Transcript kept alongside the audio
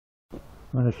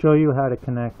I'm going to show you how to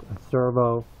connect a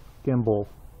servo gimbal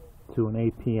to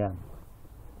an APM.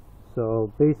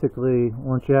 So basically,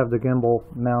 once you have the gimbal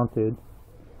mounted,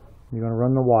 you're going to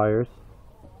run the wires,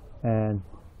 and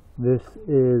this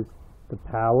is the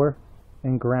power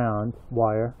and ground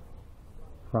wire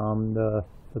from the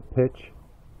pitch,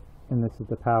 and this is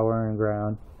the power and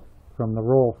ground from the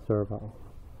roll servo.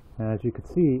 And as you can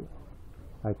see,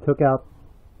 I took out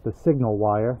the signal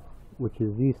wire, which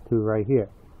is these two right here.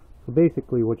 So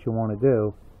basically what you want to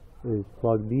do is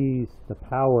plug the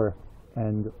power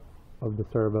end of the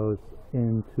servos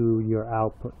into your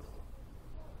outputs.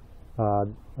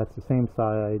 That's the same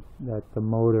side that the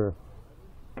motor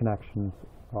connections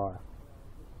are.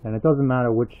 And it doesn't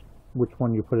matter which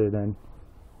one you put it in.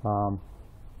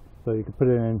 So you can put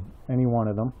it in any one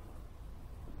of them.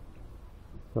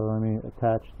 So let me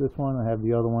attach this one. I have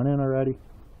the other one in already.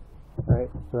 Alright,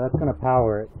 so that's going to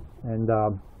power it. And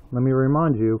let me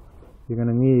remind you, you're going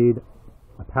to need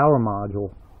a power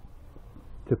module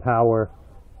to power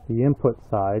the input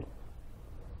side,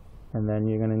 and then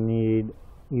you're going to need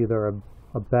either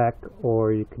a BEC,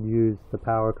 or you could use the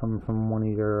power coming from one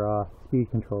of your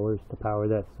speed controllers to power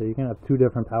this. So you can have two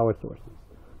different power sources.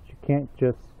 You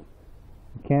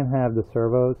can't have the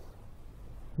servos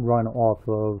run off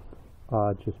of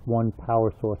just one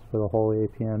power source for the whole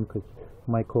APM, because it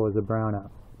might cause a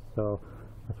brownout. So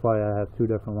that's why I have two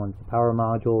different ones. The power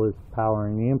module is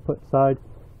powering the input side,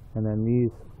 and then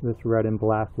this red and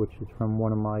black, which is from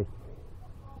one of my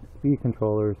speed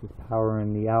controllers, is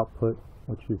powering the output,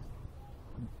 which is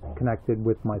connected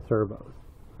with my servos.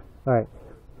 Alright,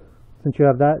 since you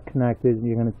have that connected,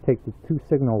 you're going to take the two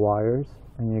signal wires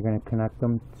and you're going to connect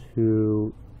them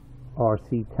to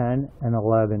RC10 and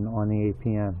 11 on the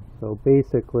APM. So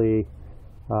basically,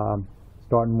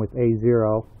 starting with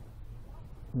A0,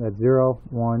 that's 0,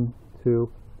 1,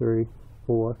 2, 3,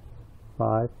 4,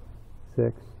 5,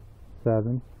 6,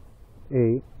 7,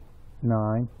 8,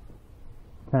 9,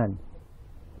 10.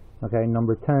 Okay,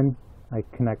 number 10, I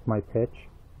connect my pitch,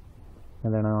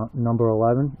 and then number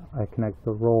 11, I connect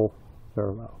the roll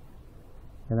servo.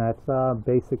 And that's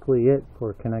basically it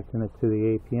for connecting it to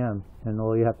the APM. And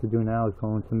all you have to do now is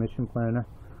go into Mission Planner,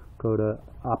 go to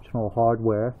Optional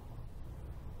Hardware,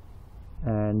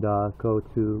 and go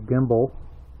to Gimbal,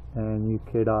 and you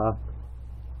could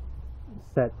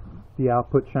set the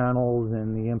output channels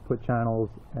and the input channels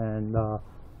and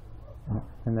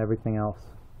everything else.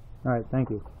 Alright, thank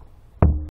you.